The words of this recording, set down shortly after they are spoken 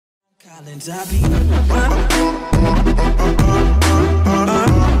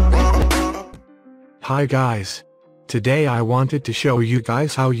Hi guys. Today I wanted to show you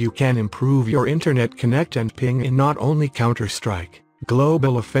guys how you can improve your internet connect and ping in not only Counter-Strike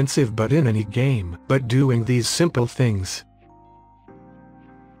Global Offensive but in any game, but doing these simple things.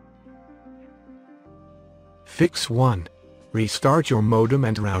 Fix 1. Restart your modem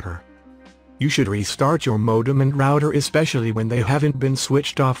and router. You should restart your modem and router especially when they haven't been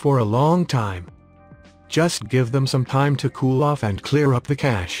switched off for a long time. Just give them some time to cool off and clear up the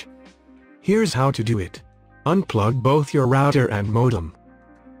cache. Here's how to do it. Unplug both your router and modem.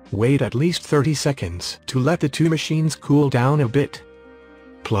 Wait at least 30 seconds to let the two machines cool down a bit.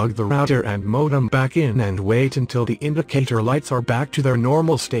 Plug the router and modem back in and wait until the indicator lights are back to their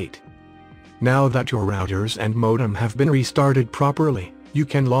normal state. Now that your routers and modem have been restarted properly, you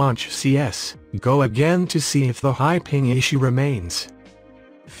can launch CSGO again to see if the high ping issue remains.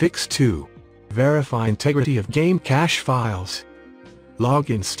 Fix 2. Verify integrity of game cache files. Log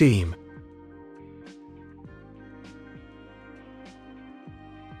in Steam.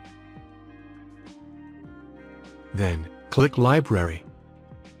 Then, click Library.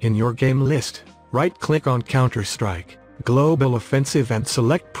 In your game list, right-click on Counter-Strike Global Offensive and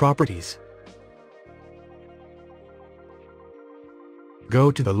select Properties. Go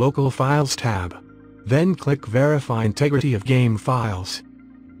to the Local Files tab. Then click Verify Integrity of Game Files.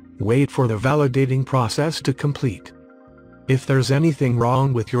 Wait for the validating process to complete. If there's anything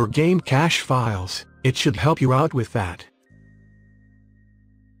wrong with your game cache files, it should help you out with that.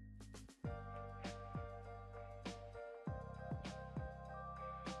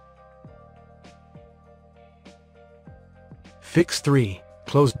 Fix 3.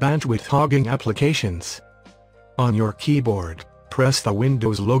 Closedbench with hogging applications. On your keyboard, press the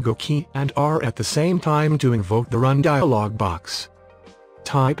Windows logo key and R at the same time to invoke the Run dialog box.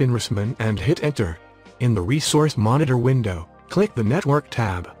 Type in Reinstall and hit Enter. In the Resource Monitor window, click the Network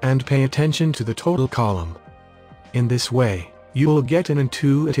tab and pay attention to the total column. In this way, you will get an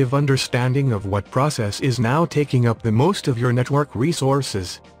intuitive understanding of what process is now taking up the most of your network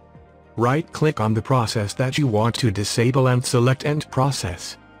resources. Right-click on the process that you want to disable and select End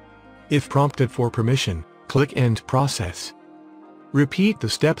Process. If prompted for permission, click End Process. Repeat the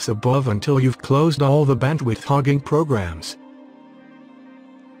steps above until you've closed all the bandwidth hogging programs.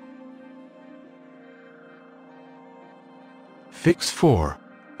 Fix 4.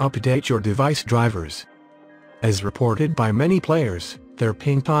 Update your device drivers. As reported by many players, their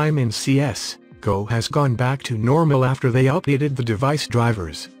ping time in CSGO has gone back to normal after they updated the device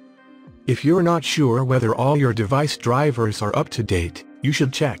drivers. If you're not sure whether all your device drivers are up to date, you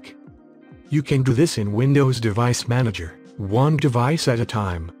should check. You can do this in Windows Device Manager, one device at a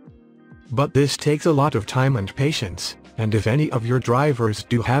time. But this takes a lot of time and patience, and if any of your drivers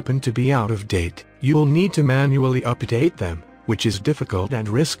do happen to be out of date, you'll need to manually update them, which is difficult and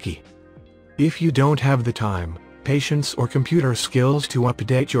risky. If you don't have the time, patience or computer skills to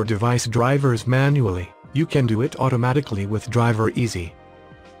update your device drivers manually, you can do it automatically with Driver Easy.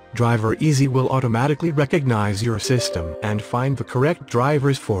 Driver Easy will automatically recognize your system and find the correct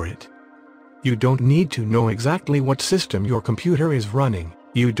drivers for it. You don't need to know exactly what system your computer is running,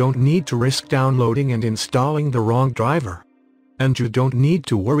 you don't need to risk downloading and installing the wrong driver. And you don't need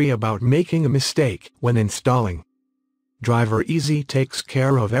to worry about making a mistake when installing. Driver Easy takes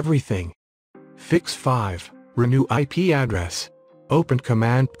care of everything. Fix 5. Renew IP address. Open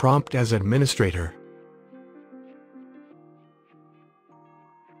Command Prompt as administrator.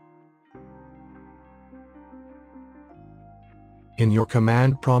 In your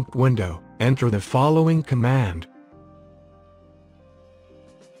command prompt window, enter the following command.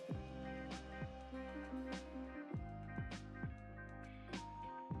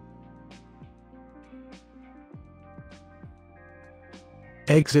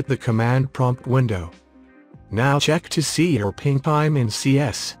 Exit the command prompt window. Now check to see your ping time in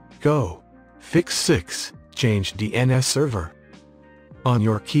CSGO. Fix 6. Change DNS server. On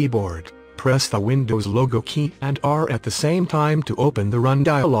your keyboard, press the Windows logo key and R at the same time to open the Run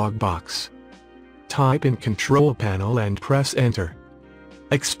dialog box. Type in Control Panel and press Enter.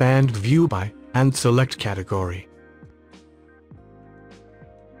 Expand View by, and select Category.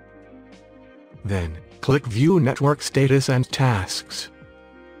 Then, click View Network Status and Tasks.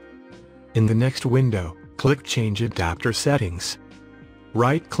 In the next window, click Change Adapter Settings.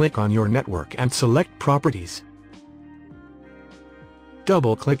 Right-click on your network and select Properties.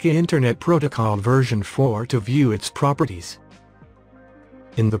 Double-click Internet Protocol version 4 to view its properties.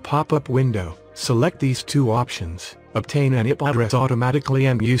 In the pop-up window, select these two options, obtain an IP address automatically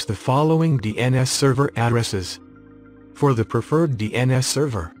and use the following DNS server addresses. For the preferred DNS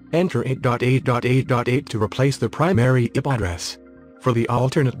server, enter 8.8.8.8 to replace the primary IP address. For the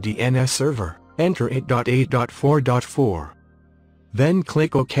alternate DNS server, enter 8.8.4.4. Then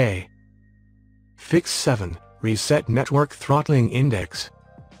click OK. Fix 7. Reset network throttling index.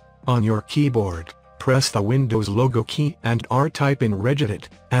 On your keyboard, press the Windows logo key and R-type in regedit,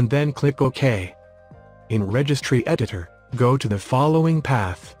 and then click OK. In Registry Editor, go to the following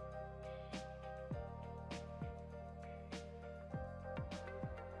path.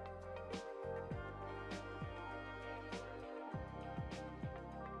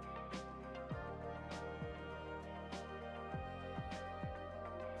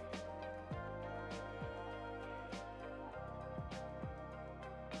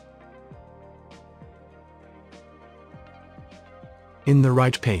 In the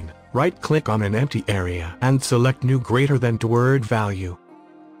right pane, right-click on an empty area and select New greater than to word value.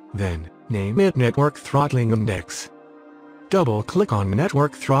 Then, name it Network Throttling Index. Double-click on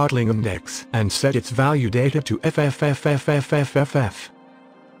Network Throttling Index and set its value data to FFFFFFFF.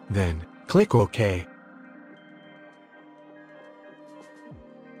 Then, click OK.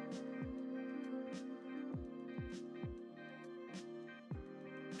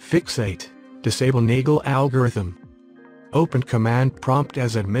 Fix 8. Disable nagel algorithm. Open command prompt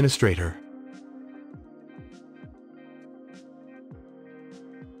as administrator.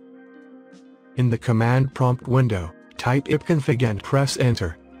 In the command prompt window, type ipconfig and press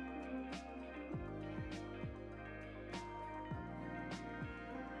enter.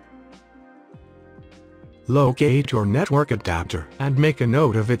 Locate your network adapter and make a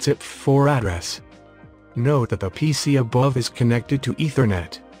note of its IP4 address. Note that the PC above is connected to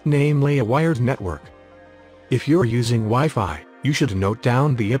Ethernet, namely a wired network. If you're using Wi-Fi, you should note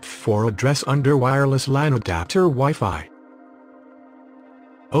down the IP4 address under Wireless LAN Adapter Wi-Fi.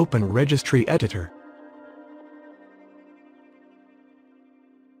 Open Registry Editor.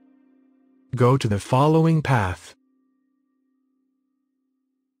 Go to the following path.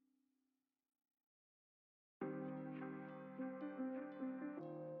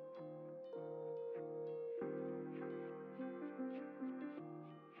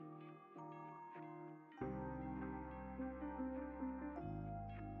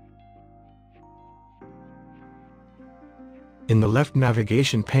 In the left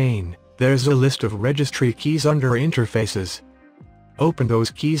navigation pane, there's a list of registry keys under Interfaces. Open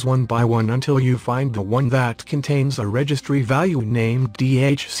those keys one by one until you find the one that contains a registry value named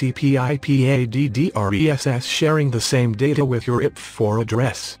DHCP/IP/ADDRESS sharing the same data with your IP4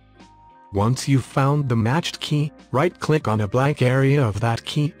 address. Once you've found the matched key, right-click on a blank area of that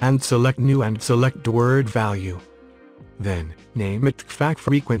key and select New and select the word value. Then, name it CFAC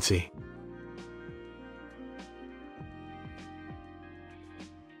frequency.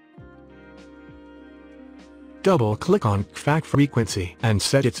 Double-click on CFAC frequency and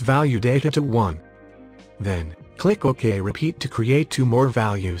set its value data to 1. Then, click OK. Repeat to create 2 more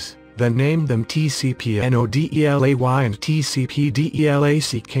values, then name them TCP/NODELAY and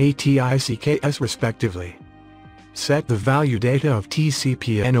TCP/DELACKTICKS respectively. Set the value data of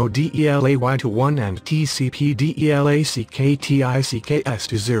TCP/NODELAY to 1 and TCP/DELACKTICKS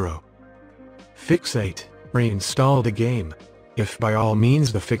to 0. Fix 8. Reinstall the game. If by all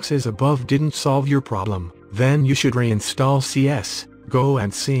means the fixes above didn't solve your problem, then you should reinstall CSGO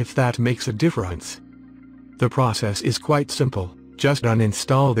and see if that makes a difference. The process is quite simple, just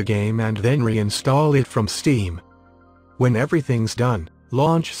uninstall the game and then reinstall it from Steam. When everything's done,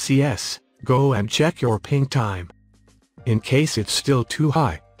 launch CSGO and check your ping time. In case it's still too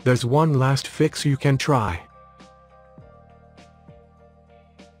high, there's one last fix you can try.